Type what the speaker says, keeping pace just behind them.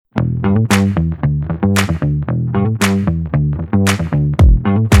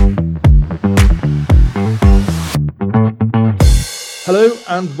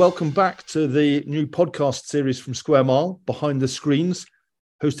and welcome back to the new podcast series from Square Mile, Behind the Screens,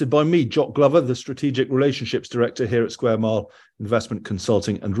 hosted by me, Jock Glover, the Strategic Relationships Director here at Square Mile Investment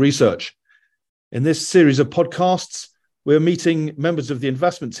Consulting and Research. In this series of podcasts, we're meeting members of the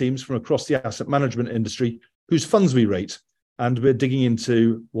investment teams from across the asset management industry whose funds we rate, and we're digging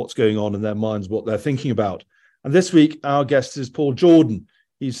into what's going on in their minds, what they're thinking about. And this week, our guest is Paul Jordan.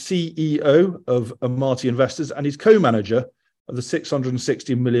 He's CEO of Amati Investors and he's co-manager of the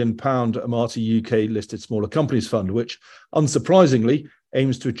 £660 million Amati UK listed smaller companies fund, which unsurprisingly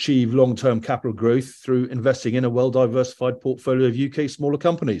aims to achieve long-term capital growth through investing in a well-diversified portfolio of UK smaller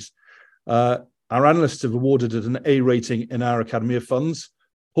companies. Our analysts have awarded it an A rating in our Academy of Funds.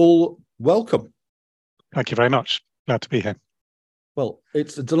 Paul, welcome. Thank you very much. Glad to be here. Well,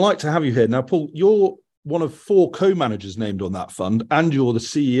 it's a delight to have you here. Now, Paul, you're one of 4 co-managers named on that fund, and you're the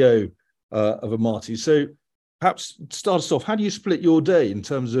CEO of Amati. So perhaps start us off, how do you split your day in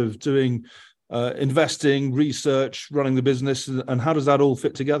terms of doing investing, research, running the business, and how does that all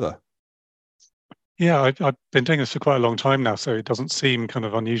fit together? Yeah, I've been doing this for quite a long time now, so it doesn't seem kind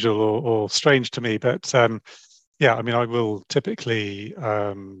of unusual or strange to me. But yeah, I mean, I will typically,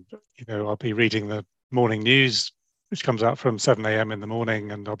 I'll be reading the morning news, which comes out from 7 a.m. in the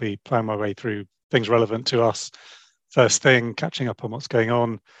morning, and I'll be ploughing my way through things relevant to us first thing, catching up on what's going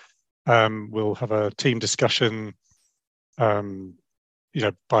on. We'll have a team discussion, by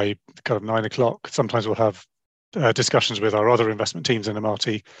kind of 9 o'clock. Sometimes we'll have discussions with our other investment teams in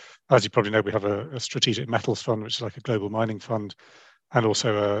Amati. As you probably know, we have a strategic metals fund, which is like a global mining fund, and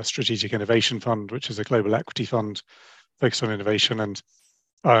also a strategic innovation fund, which is a global equity fund focused on innovation.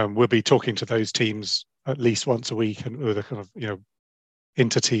 And we'll be talking to those teams at least once a week, and with a kind of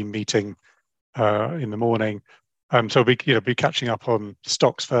inter-team meeting in the morning. So we'll be catching up on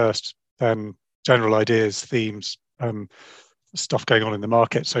stocks first, then general ideas, themes, stuff going on in the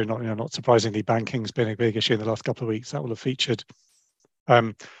market. So not surprisingly, banking's been a big issue in the last couple of weeks. That will have featured.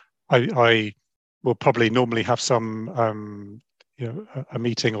 I will probably normally have some a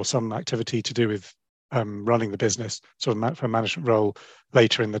meeting or some activity to do with running the business, sort of for a management role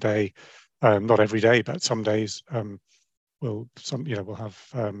later in the day. Not every day, but some days. We'll have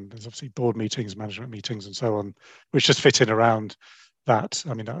there's obviously board meetings, management meetings, and so on, which just fit in around that.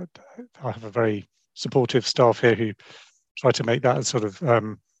 I mean, I have a very supportive staff here who try to make that as sort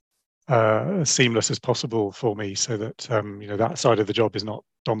of as seamless as possible for me, so that that side of the job is not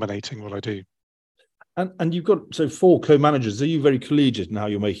dominating what I do. And you've got 4 co-managers. Are you very collegiate in how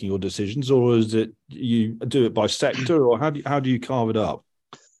you're making your decisions, or is it you do it by sector, or how do you carve it up?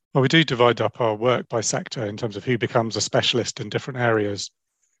 Well, we do divide up our work by sector in terms of who becomes a specialist in different areas,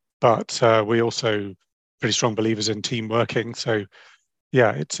 but we also pretty strong believers in team working. So,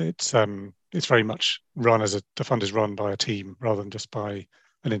 yeah, it's very much run as the fund is run by a team rather than just by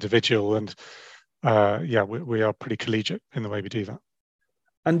an individual. And we are pretty collegiate in the way we do that.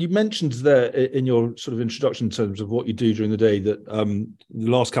 And you mentioned there in your sort of introduction in terms of what you do during the day that the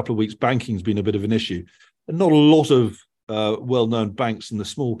last couple of weeks banking's been a bit of an issue, and not a lot of well-known banks in the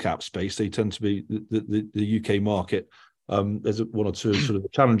small cap space. They tend to be the UK market. There's 1 or 2 sort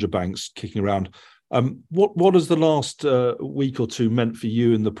of challenger banks kicking around. What has the last week or 2 meant for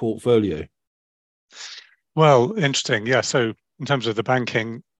you in the portfolio? Well, interesting. Yeah. So in terms of the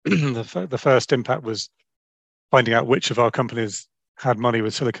banking, the first impact was finding out which of our companies had money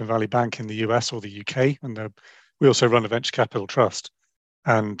with Silicon Valley Bank in the US or the UK, and we also run a venture capital trust.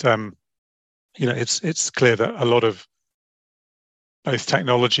 And it's clear that a lot of both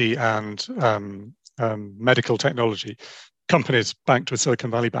technology and medical technology companies banked with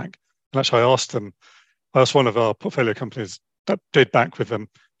Silicon Valley Bank. And actually, I asked one of our portfolio companies that did bank with them,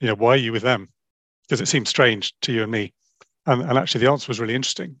 why are you with them? Because it seemed strange to you and me. And actually, the answer was really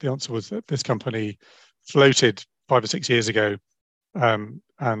interesting. The answer was that this company floated 5 or 6 years ago, and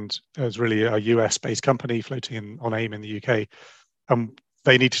it was really a US-based company floating on AIM in the UK.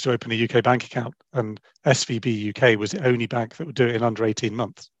 They needed to open a UK bank account, and SVB UK was the only bank that would do it in under 18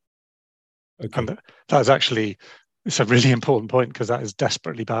 months. Okay. And that is actually, it's a really important point, because that is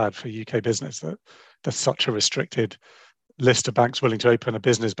desperately bad for UK business, that there's such a restricted list of banks willing to open a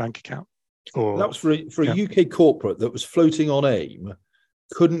business bank account. That was for a UK corporate that was floating on AIM,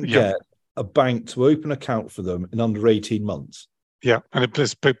 couldn't get a bank to open an account for them in under 18 months. Yeah, and it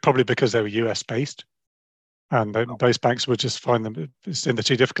was probably because they were US based. And those banks would just find them it's in the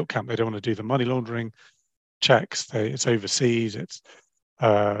too difficult camp. They don't want to do the money laundering checks. It's overseas. It's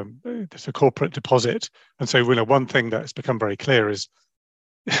a corporate deposit. And so, one thing that's become very clear is,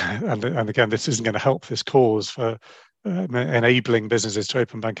 and again, this isn't going to help this cause for enabling businesses to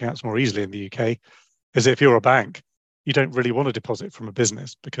open bank accounts more easily in the UK, is if you're a bank you don't really want to deposit from a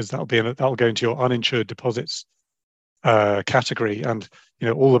business, because that'll go into your uninsured deposits category. And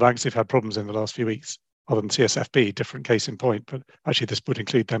all the banks who've had problems in the last few weeks, other than CSFB, different case in point, but actually this would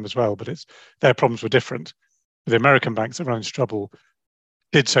include them as well. But their problems were different. The American banks that ran into trouble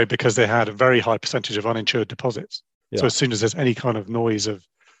did so because they had a very high percentage of uninsured deposits. Yeah. So as soon as there's any kind of noise of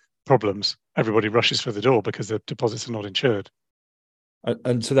problems, everybody rushes for the door because the deposits are not insured.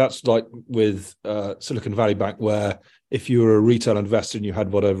 And so that's like with Silicon Valley Bank, where if you were a retail investor and you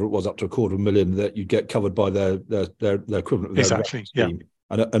had whatever it was up to $250,000, that you get covered by their equivalent. Exactly. Yeah.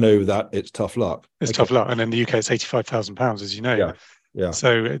 And over that, it's tough luck. It's tough luck. And in the UK, it's £85,000, as you know. Yeah. Yeah.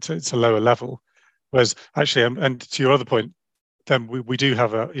 So it's a lower level. Whereas actually, and to your other point, then we do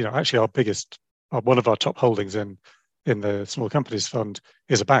have actually our biggest, one of our top holdings in the small companies fund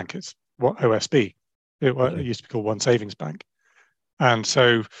is a bank. It's OSB. It used to be called One Savings Bank. And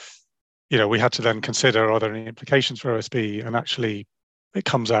so, we had to then consider, are there any implications for OSB? And actually, it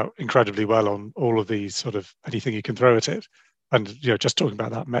comes out incredibly well on all of these sort of anything you can throw at it. And, just talking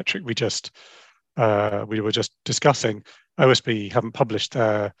about that metric we were just discussing, OSB haven't published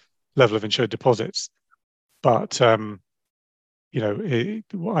their level of insured deposits. But, I've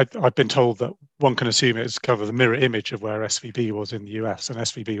been told that one can assume it's kind of the mirror image of where SVB was in the US, and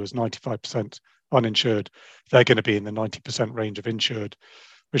SVB was 95% uninsured. They're going to be in the 90% range of insured,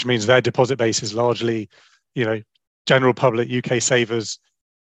 which means their deposit base is largely, general public UK savers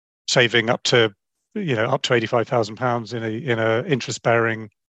saving up to £85,000 in a interest-bearing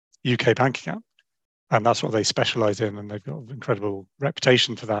UK bank account, and that's what they specialise in, and they've got an incredible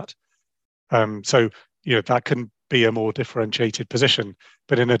reputation for that. So that can be a more differentiated position,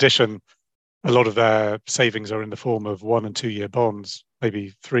 but in addition, a lot of their savings are in the form of 1 and 2 year bonds,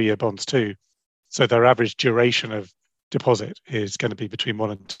 maybe 3 year bonds too. So their average duration of deposit is going to be between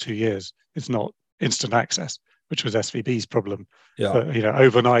 1 and 2 years. It's not instant access, which was SVB's problem. Yeah. But,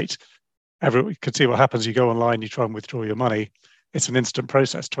 overnight, everyone can see what happens. You go online, you try and withdraw your money. It's an instant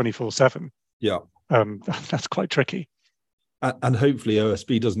process, 24/7. Yeah. That's quite tricky. And hopefully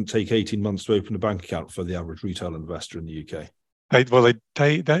OSB doesn't take 18 months to open a bank account for the average retail investor in the UK.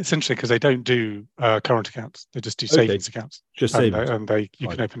 That's interesting because they don't do current accounts. They just do savings accounts. Just savings. And you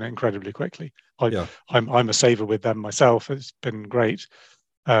can open it incredibly quickly. I'm a saver with them myself. It's been great.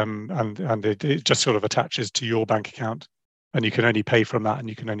 And it just sort of attaches to your bank account, and you can only pay from that, and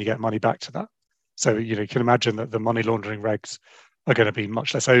you can only get money back to that. So, you can imagine that the money laundering regs are going to be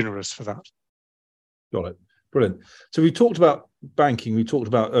much less onerous for that. Got it. Brilliant. So we talked about banking, we talked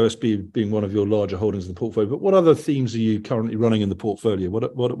about OSB being one of your larger holdings in the portfolio, but what other themes are you currently running in the portfolio?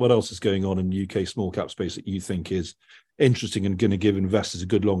 What else is going on in UK small cap space that you think is interesting and going to give investors a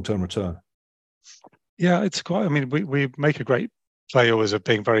good long-term return? Yeah, it's quite, we make a great play always of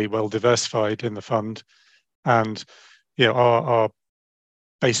being very well diversified in the fund. And, our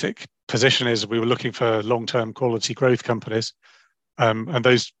basic position is we were looking for long-term quality growth companies. And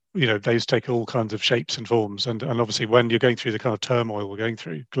those take all kinds of shapes and forms. And obviously, when you're going through the kind of turmoil we're going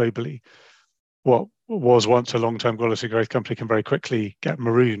through globally, what was once a long-term quality growth company can very quickly get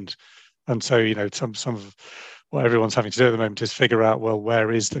marooned. And so, some of what everyone's having to do at the moment is figure out, well,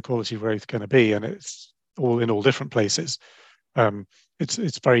 where is the quality growth going to be? And it's all in all different places.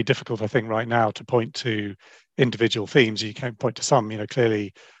 It's very difficult, I think, right now to point to individual themes. You can point to some,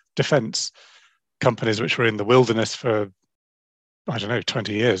 clearly defense companies which were in the wilderness for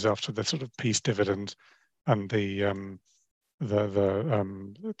 20 years after the sort of peace dividend and the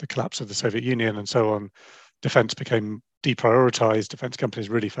collapse of the Soviet Union and so on. Defense became deprioritized. Defense companies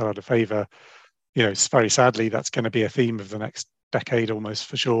really fell out of favor. It's very sadly, that's going to be a theme of the next decade almost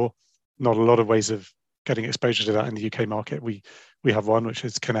for sure. Not a lot of ways of getting exposure to that in the UK market. We have one, which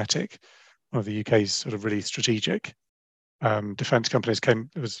is Kinetic, one of the UK's sort of really strategic defense companies.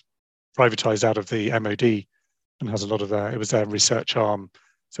 It was privatized out of the MOD and has a lot of it was their research arm.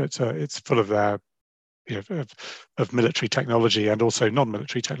 So it's full of their, of military technology and also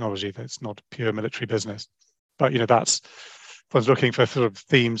non-military technology. That's not pure military business. But, that's, I was looking for sort of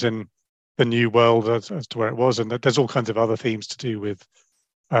themes in the new world as to where it was. And there's all kinds of other themes to do with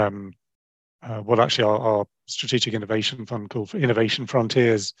what actually our strategic innovation fund called Innovation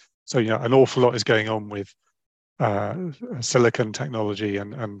Frontiers. So, an awful lot is going on with silicon technology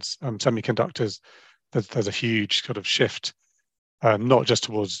and semiconductors. There's a huge sort of shift, not just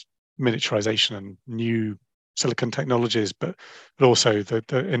towards miniaturization and new silicon technologies, but also the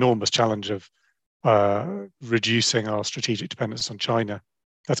enormous challenge of reducing our strategic dependence on China.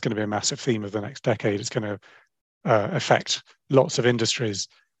 That's going to be a massive theme of the next decade. It's going to affect lots of industries.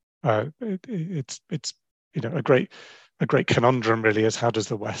 It's a great conundrum really, is how does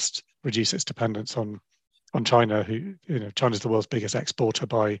the West reduce its dependence on on China, who, China's the world's biggest exporter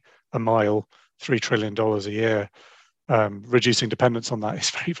by a mile, $3 trillion a year. Reducing dependence on that is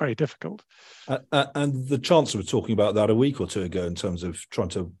very, very difficult. And the Chancellor was talking about that a week or two ago in terms of trying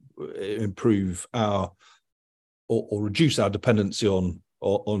to improve our or reduce our dependency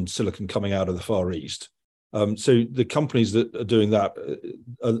on silicon coming out of the Far East. So the companies that are doing that,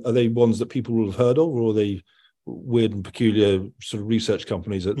 are they ones that people will have heard of, or are they weird and peculiar sort of research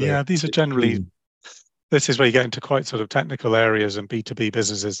companies? These are generally, this is where you get into quite sort of technical areas and B2B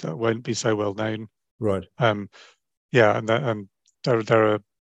businesses that won't be so well known. Right. And there are,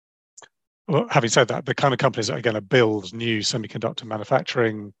 well, having said that, the kind of companies that are going to build new semiconductor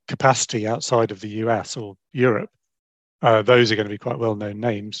manufacturing capacity outside of the US or Europe, those are going to be quite well-known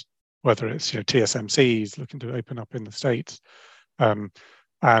names, whether it's TSMC's looking to open up in the States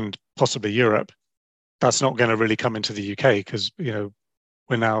and possibly Europe. That's not going to really come into the UK because we're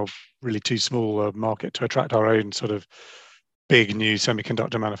now really too small a market to attract our own sort of big new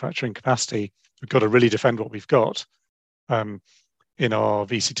semiconductor manufacturing capacity. We've got to really defend what we've got. In our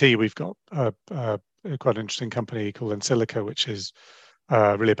VCT, we've got quite an interesting company called EnSilica, which is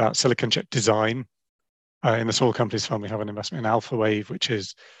really about silicon chip design. In the small companies fund, we have an investment in Alphawave, which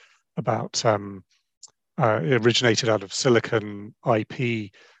is about originated out of silicon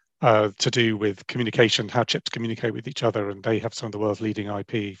IP to do with communication, how chips communicate with each other, and they have some of the world's leading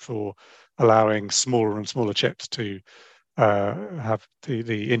IP for allowing smaller and smaller chips to have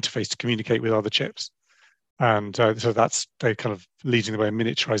the interface to communicate with other chips. And so they're kind of leading the way in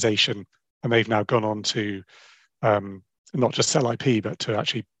miniaturization, and they've now gone on to not just sell IP, but to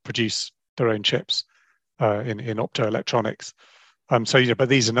actually produce their own chips in optoelectronics. But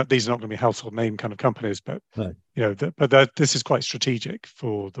these are not going to be household name kind of companies, but no. This is quite strategic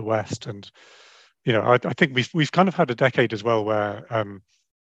for the West, and I think we've kind of had a decade as well where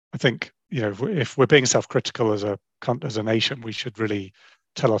I think if we're being self-critical as a nation, we should really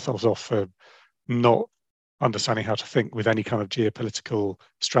tell ourselves off for not understanding how to think with any kind of geopolitical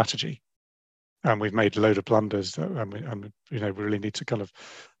strategy, and we've made a load of blunders and we really need to kind of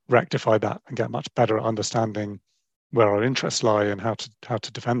rectify that and get much better at understanding where our interests lie and how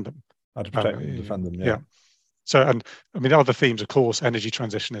to defend them, how to protect them and defend them. Yeah. So, and I mean, other themes, of course, energy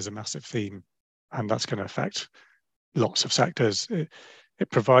transition is a massive theme, and that's going to affect lots of sectors. It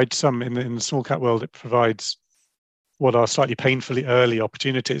provides some in the small cap world. It provides what are slightly painfully early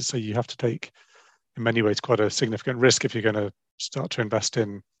opportunities. So you have to take, in many ways, quite a significant risk if you're going to start to invest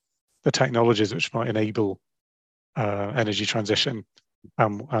in the technologies which might enable energy transition.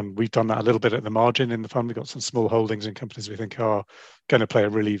 And we've done that a little bit at the margin in the fund. We've got some small holdings in companies we think are going to play a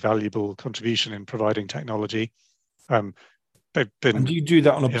really valuable contribution in providing technology. And do you do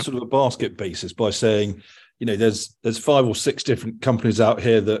that on a sort of a basket basis by saying, there's 5 or 6 different companies out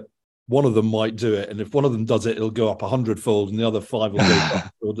here that one of them might do it, and if one of them does it, it'll go up 100-fold, and the other 5 will go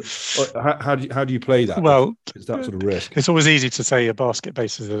up. How do you play that? Well, it's that sort of risk. It's always easy to say a basket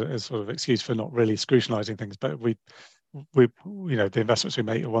basis is sort of excuse for not really scrutinizing things, but we the investments we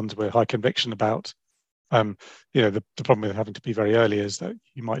make are ones we're high conviction about. The problem with having to be very early is that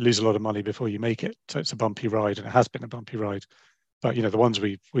you might lose a lot of money before you make it. So it's a bumpy ride, and it has been a bumpy ride. But the ones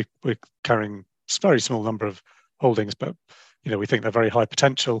we're carrying a very small number of holdings, but we think they're very high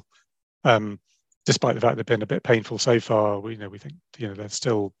potential. Despite the fact they've been a bit painful so far, we think they're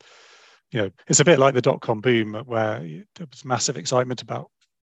still, it's a bit like the dot-com boom where there was massive excitement about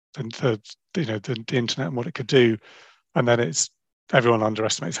the internet and what it could do, and then everyone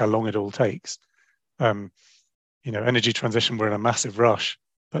underestimates how long it all takes. Energy transition, we're in a massive rush,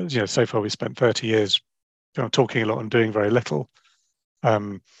 but so far we've spent 30 years talking a lot and doing very little.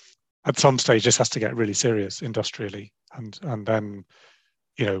 At some stage, this has to get really serious industrially, and then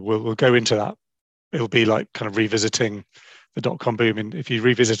we'll go into that. It'll be like kind of revisiting the dot-com boom. And if you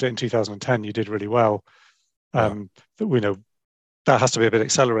revisit it in 2010, you did really well. That has to be a bit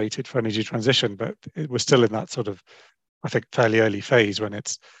accelerated for energy transition, but we're still in that sort of, I think, fairly early phase when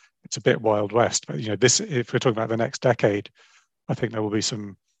it's a bit Wild West. But if we're talking about the next decade, I think there will be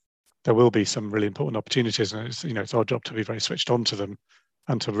some really important opportunities, and it's our job to be very switched on to them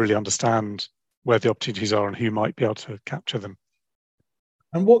and to really understand where the opportunities are and who might be able to capture them.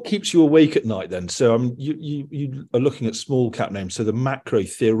 And what keeps you awake at night then? So you are looking at small cap names. So the macro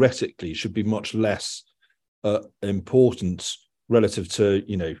theoretically should be much less important relative to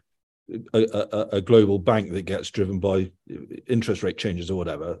a global bank that gets driven by interest rate changes or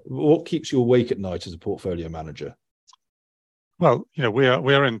whatever. What keeps you awake at night as a portfolio manager? Well, we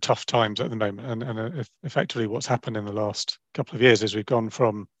are in tough times at the moment, and effectively what's happened in the last couple of years is we've gone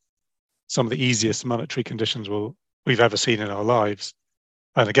from some of the easiest monetary conditions we've ever seen in our lives.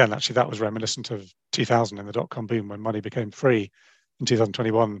 And again, actually, that was reminiscent of 2000 in the dot-com boom when money became free. In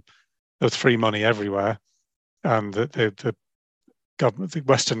 2021, there was free money everywhere, and the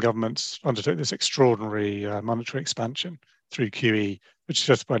Western governments undertook this extraordinary monetary expansion through QE, which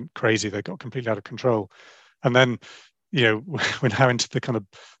just went crazy. They got completely out of control. And then, we're now into the kind of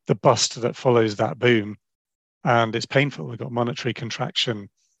the bust that follows that boom. And it's painful. We've got monetary contraction.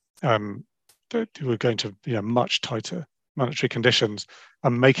 We're going to much tighter monetary conditions,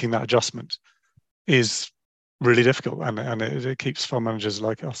 and making that adjustment is really difficult. And it keeps fund managers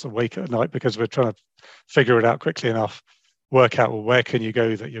like us awake at night, because we're trying to figure it out quickly enough, work out, well, where can you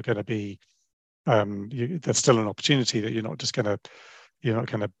go that you're going to be, there's still an opportunity, that you're not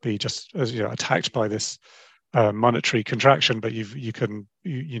going to be just as attacked by this monetary contraction, but we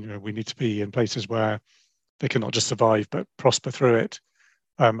need to be in places where they can not just survive but prosper through it,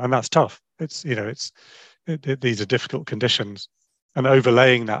 and that's tough. These are difficult conditions, and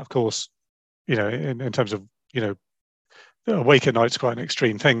overlaying that, of course, in terms of awake at night is quite an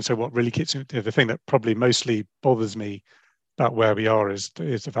extreme thing. So what really keeps the thing that probably mostly bothers me about where we are is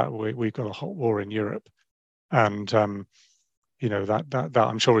the fact we've got a hot war in Europe, and that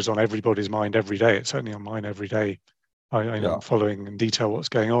I'm sure is on everybody's mind every day. It's certainly on mine every day. I'm following in detail what's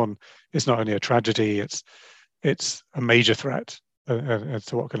going on. It's not only a tragedy; it's a major threat as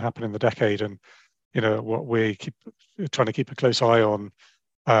to what can happen in the decade. And what we keep trying to keep a close eye on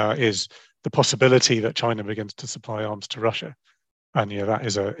is the possibility that China begins to supply arms to Russia. And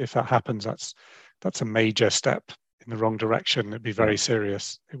if that happens, that's a major step in the wrong direction. It'd be very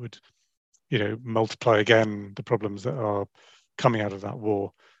serious. It would multiply again the problems that are coming out of that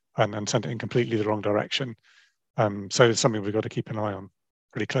war, and send it in completely the wrong direction. So it's something we've got to keep an eye on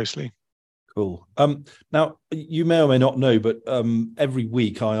pretty closely. Cool. Now, you may or may not know, but every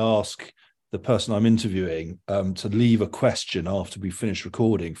week I ask the person I'm interviewing to leave a question after we finish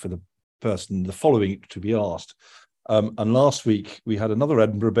recording for the person the following to be asked. And last week we had another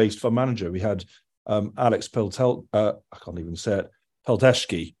Edinburgh-based fund manager. We had Alex Pelteshki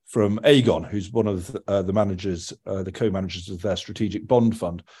from Aegon, who's one of the managers, the co-managers of their strategic bond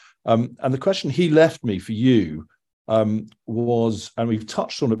fund. And the question he left me for you was, and we've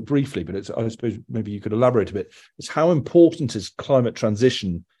touched on it briefly, but I suppose maybe you could elaborate a bit, is how important is climate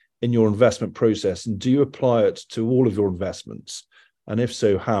transition in your investment process, and do you apply it to all of your investments? And if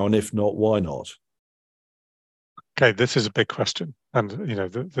so, how? And if not, why not? Okay, this is a big question, and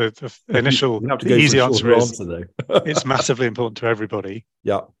the initial the easy answer is it's massively important to everybody.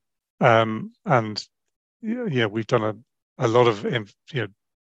 Yeah, and we've done a lot of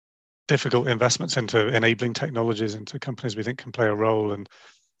difficult investments into enabling technologies, into companies we think can play a role,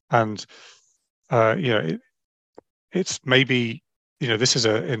 and it's maybe this is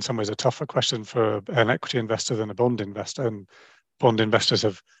in some ways a tougher question for an equity investor than a bond investor, and bond investors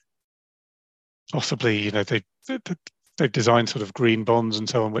have possibly they've designed sort of green bonds and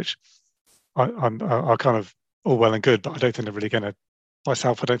so on, which are kind of all well and good, but I don't think they're really going to,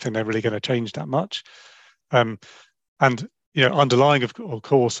 myself, I don't think they're really going to change that much. And underlying of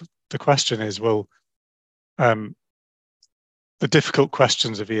course the question is, well, the difficult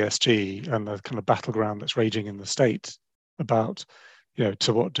questions of ESG and the kind of battleground that's raging in the States about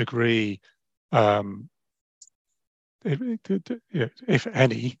to what degree, if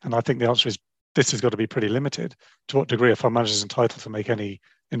any, and I think the answer is this has got to be pretty limited, to what degree a fund manager is entitled to make any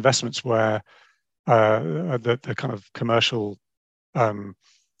investments where the kind of commercial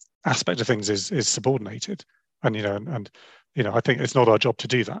aspect of things is subordinated, and I think it's not our job to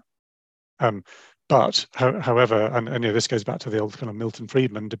do that. But however, and this goes back to the old kind of Milton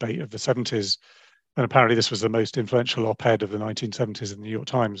Friedman debate of the 70s, and apparently this was the most influential op-ed of the 1970s in the New York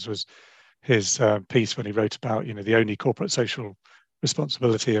Times, was his piece when he wrote about the only corporate social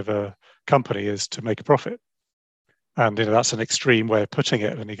responsibility of a company is to make a profit. And that's an extreme way of putting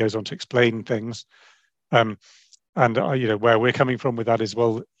it, and he goes on to explain things. And where we're coming from with that is,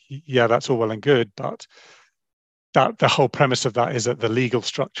 well, yeah, that's all well and good, but that the whole premise of that is that the legal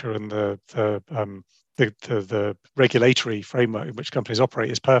structure and the regulatory framework in which companies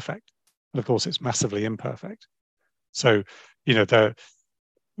operate is perfect, and of course it's massively imperfect. So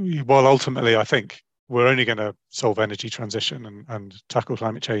while ultimately I think we're only going to solve energy transition and tackle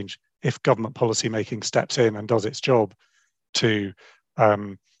climate change if government policy making steps in and does its job to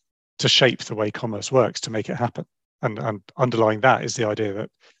shape the way commerce works to make it happen. And underlying that is the idea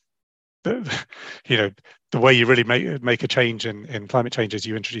that the way you really make a change in climate change is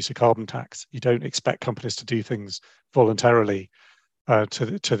you introduce a carbon tax. You don't expect companies to do things voluntarily.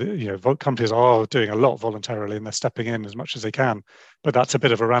 Companies are doing a lot voluntarily, and they're stepping in as much as they can, but that's a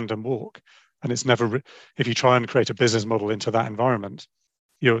bit of a random walk. And it's never, if you try and create a business model into that environment,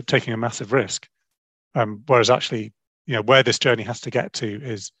 you're taking a massive risk. Whereas actually, where this journey has to get to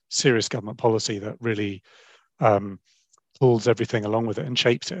is serious government policy that really pulls everything along with it and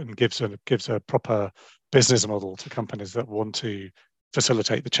shapes it and gives a proper business model to companies that want to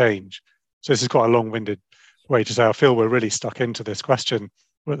facilitate the change. So this is quite a long-winded way to say I feel we're really stuck into this question.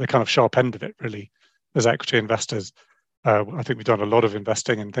 We're at the kind of sharp end of it, really, as equity investors. I think we've done a lot of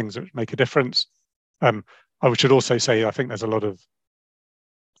investing in things that make a difference. I should also say I think there's a lot of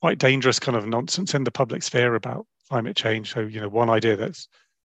quite dangerous kind of nonsense in the public sphere about climate change. So, one idea that's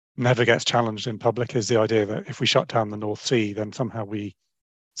never gets challenged in public is the idea that if we shut down the North Sea, then somehow we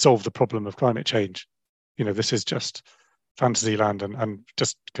solve the problem of climate change. This is just fantasy land and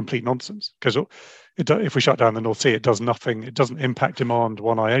just complete nonsense, because if we shut down the North Sea, it does nothing. It doesn't impact demand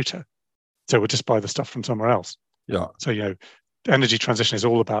one iota. So we'll just buy the stuff from somewhere else. Yeah. So, energy transition is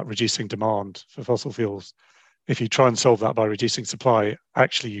all about reducing demand for fossil fuels. If you try and solve that by reducing supply,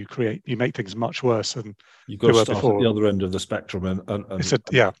 actually you make things much worse than you've got to start before. At the other end of the spectrum it's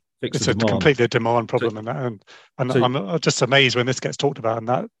a completely demand problem, and I'm just amazed when this gets talked about,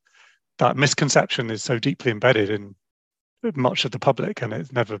 and that misconception is so deeply embedded in much of the public, and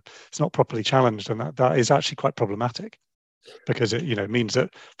it's not properly challenged, and that is actually quite problematic, because it means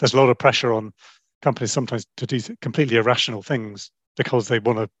that there's a lot of pressure on companies sometimes to do completely irrational things because they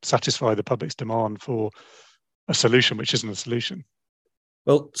want to satisfy the public's demand for a solution which isn't a solution.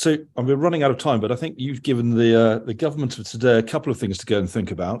 Well, so we're running out of time, but I think you've given the government of today a couple of things to go and think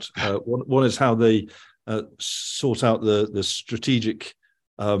about. One is how they sort out the strategic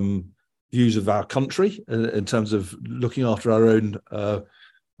views of our country in terms of looking after our own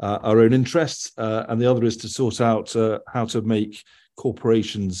interests, and the other is to sort out how to make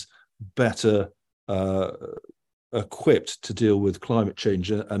corporations better equipped to deal with climate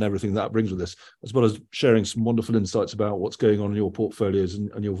change and everything that brings with this, as well as sharing some wonderful insights about what's going on in your portfolios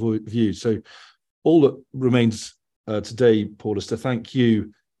and your views. So all that remains today, Paul, is to thank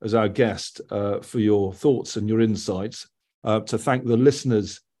you as our guest for your thoughts and your insights, to thank the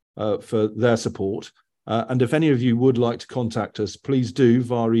listeners for their support. And if any of you would like to contact us, please do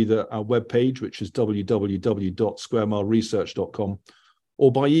via either our webpage, which is www.squaremileresearch.com, or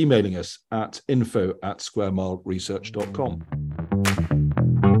by emailing us at info@squaremileresearch.com.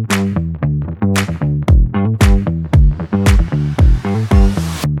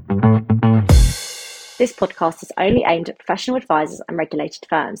 This podcast is only aimed at professional advisors and regulated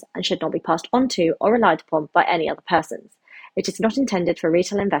firms and should not be passed on to or relied upon by any other persons. It is not intended for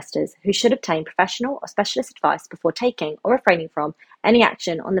retail investors, who should obtain professional or specialist advice before taking or refraining from any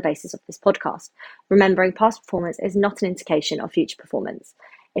action on the basis of this podcast, remembering past performance is not an indication of future performance.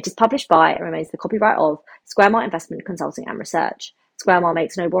 It is published by and remains the copyright of Square Mile Investment Consulting and Research. Square Mile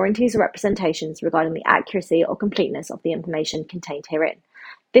makes no warranties or representations regarding the accuracy or completeness of the information contained herein.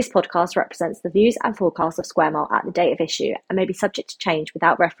 This podcast represents the views and forecasts of Square Mile at the date of issue and may be subject to change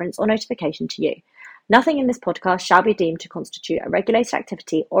without reference or notification to you. Nothing in this podcast shall be deemed to constitute a regulated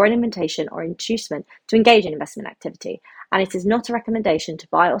activity or an invitation or inducement to engage in investment activity, and it is not a recommendation to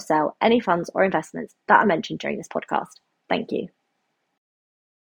buy or sell any funds or investments that are mentioned during this podcast. Thank you.